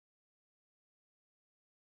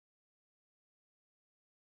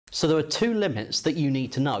So there are two limits that you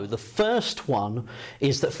need to know. The first one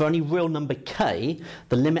is that for any real number k,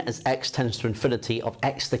 the limit as x tends to infinity of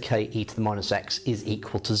x to the k e to the minus x is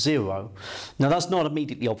equal to 0. Now that's not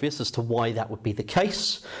immediately obvious as to why that would be the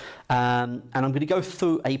case, and I'm going to go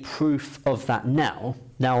through a proof of that now.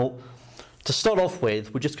 Now, to start off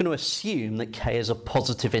with, we're just going to assume that k is a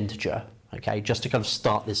positive integer, okay, just to kind of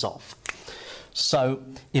start this off. So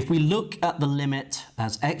if we look at the limit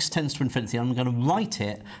as x tends to infinity, I'm going to write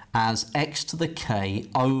it as x to the k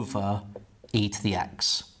over e to the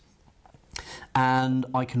x. And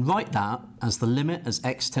I can write that as the limit as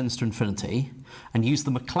x tends to infinity and use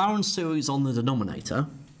the Maclaurin series on the denominator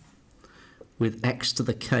with x to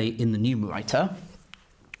the k in the numerator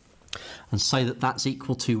and say that that's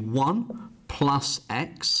equal to 1 plus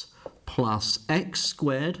x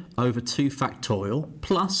squared over 2 factorial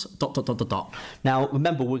plus ... Now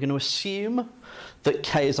remember, we're going to assume that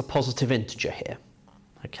k is a positive integer here,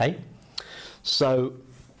 okay? So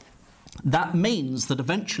that means that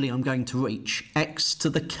eventually I'm going to reach x to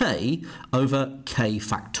the k over k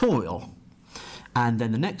factorial. And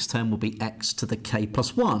then the next term will be x to the k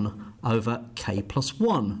plus 1 over k plus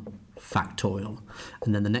 1 factorial.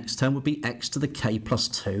 And then the next term would be x to the k plus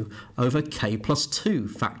 2 over k plus 2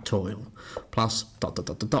 factorial plus ...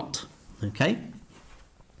 Okay?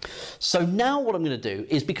 So now what I'm going to do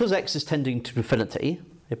is, because x is tending to infinity,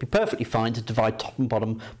 it'd be perfectly fine to divide top and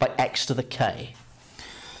bottom by x to the k.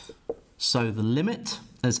 So the limit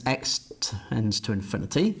as x tends to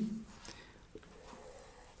infinity,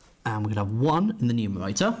 and we're going to have 1 in the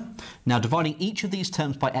numerator. Now dividing each of these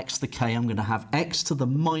terms by x to the k, I'm going to have x to the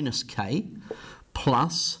minus k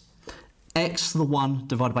plus x to the 1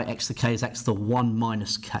 divided by x to the k is x to the 1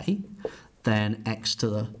 minus k, then x to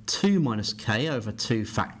the 2 minus k over 2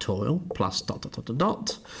 factorial plus ...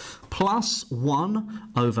 plus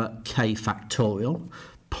 1 over k factorial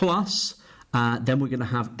plus, then we're going to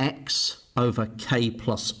have x over k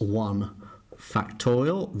plus 1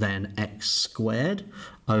 factorial, then x squared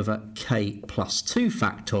over k plus 2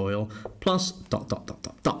 factorial plus ...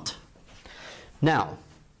 Now,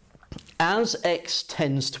 as x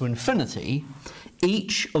tends to infinity,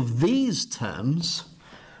 each of these terms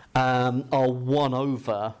are 1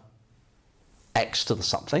 over x to the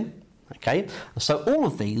something, okay? So all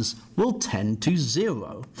of these will tend to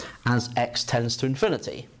 0 as x tends to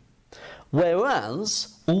infinity.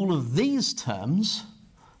 Whereas all of these terms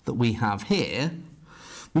that we have here,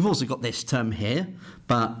 we've also got this term here,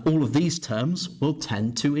 but all of these terms will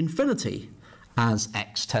tend to infinity as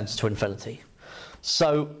x tends to infinity.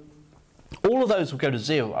 So all of those will go to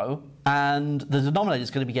 0, and the denominator is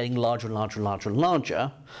going to be getting larger and larger and larger and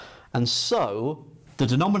larger, and so the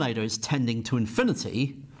denominator is tending to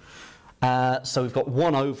infinity. So we've got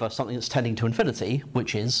 1 over something that's tending to infinity,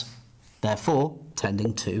 which is therefore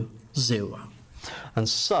tending to 0. And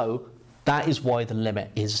so that is why the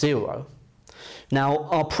limit is 0. Now,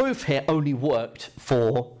 our proof here only worked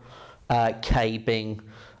for k being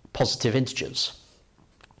positive integers.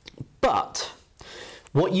 But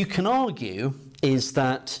what you can argue is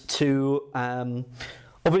that to,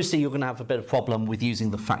 obviously you're going to have a bit of problem with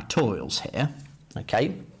using the factorials here,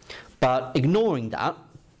 okay? But ignoring that,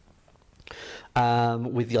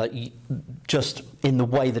 with just in the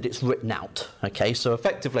way that it's written out, okay? So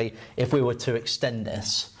effectively, if we were to extend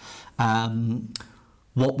this,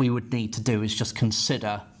 what we would need to do is just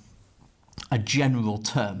consider a general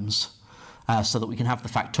terms so that we can have the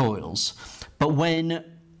factorials. But when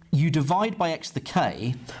you divide by x to the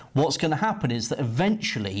k, what's going to happen is that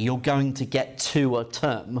eventually you're going to get to a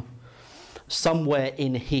term somewhere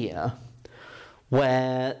in here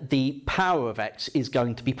where the power of x is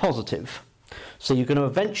going to be positive. So you're going to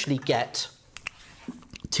eventually get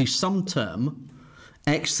to some term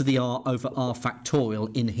x to the r over r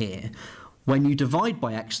factorial in here. When you divide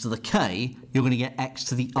by x to the k, you're going to get x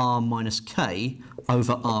to the r minus k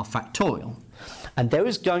over r factorial. And there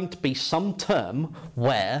is going to be some term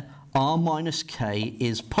where r minus k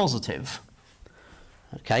is positive.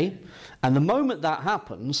 Okay? And the moment that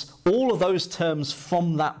happens, all of those terms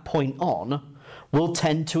from that point on will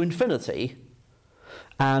tend to infinity,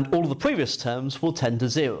 and all of the previous terms will tend to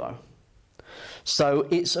 0. So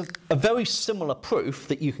it's a very similar proof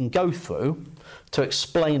that you can go through to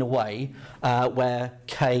explain away where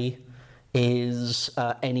k is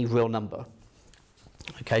any real number.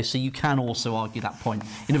 Okay, so you can also argue that point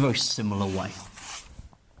in a very similar way.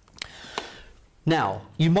 Now,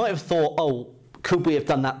 you might have thought, oh, could we have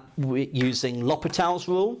done that using L'Hopital's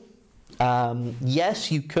rule?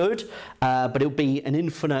 Yes, you could, but it would be an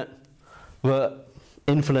infinite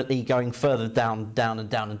infinitely going further down, down and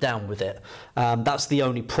down and down with it. That's the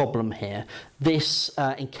only problem here. This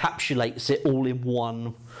encapsulates it all in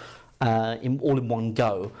one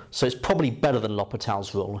go. So it's probably better than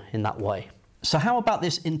L'Hopital's rule in that way. So how about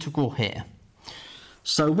this integral here?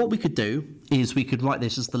 So what we could do is we could write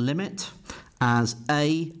this as the limit as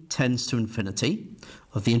a tends to infinity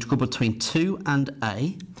of the integral between 2 and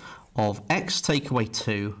a of x take away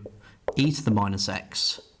 2 e to the minus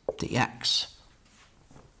x dx.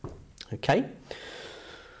 Okay,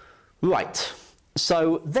 right,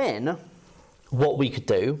 so then what we could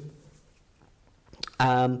do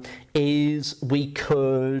is we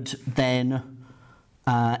could then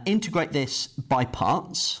integrate this by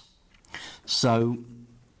parts. So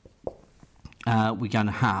we're going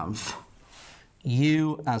to have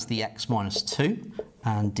u as the x minus 2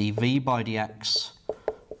 and dv by dx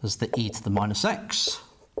as the e to the minus x.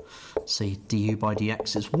 So du by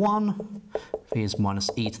dx is 1, v is minus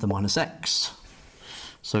e to the minus x.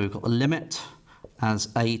 So we've got the limit as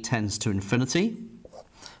a tends to infinity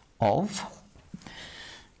of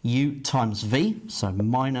u times v, so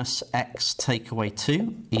minus x take away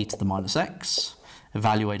 2 e to the minus x,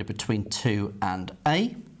 evaluated between 2 and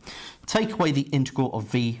a. Take away the integral of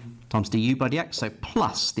v times du by dx, so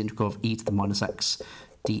plus the integral of e to the minus x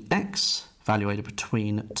dx, evaluated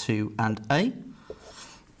between 2 and a,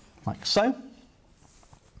 like so.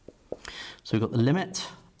 So we've got the limit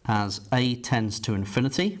as a tends to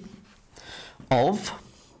infinity of,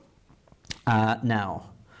 now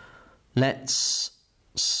let's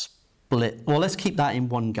split, well, let's keep that in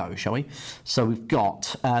one go, shall we? So we've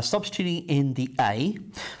got, substituting in the a,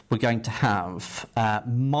 we're going to have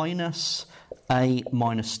minus a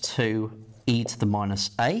minus 2 e to the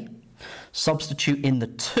minus a. Substitute in the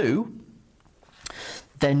 2,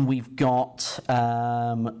 then we've got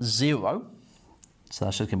 0, so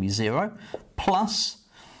that's just going to be 0, plus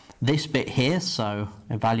this bit here, so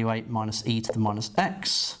evaluate minus e to the minus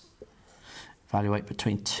x, evaluate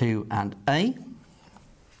between 2 and a.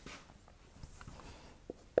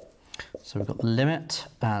 So we've got the limit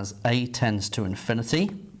as a tends to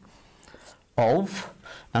infinity of,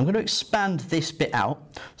 I'm going to expand this bit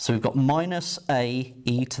out, so we've got minus a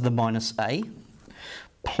e to the minus a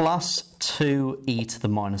plus 2 e to the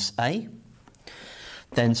minus a.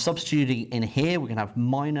 Then substituting in here, we're going to have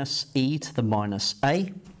minus e to the minus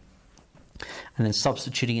a. And then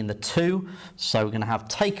substituting in the 2, so we're going to have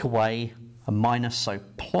take away a minus, so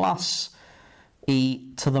plus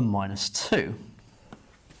e to the minus 2.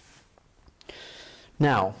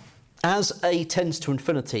 Now, as a tends to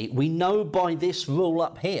infinity, we know by this rule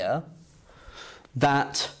up here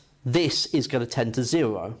that this is going to tend to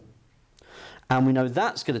 0. And we know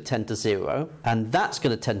that's going to tend to 0, and that's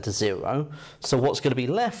going to tend to 0. So what's going to be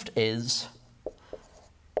left is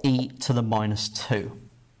e to the minus 2.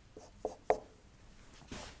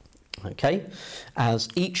 Okay, as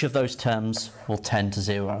each of those terms will tend to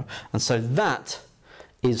 0. And so that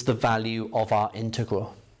is the value of our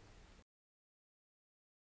integral.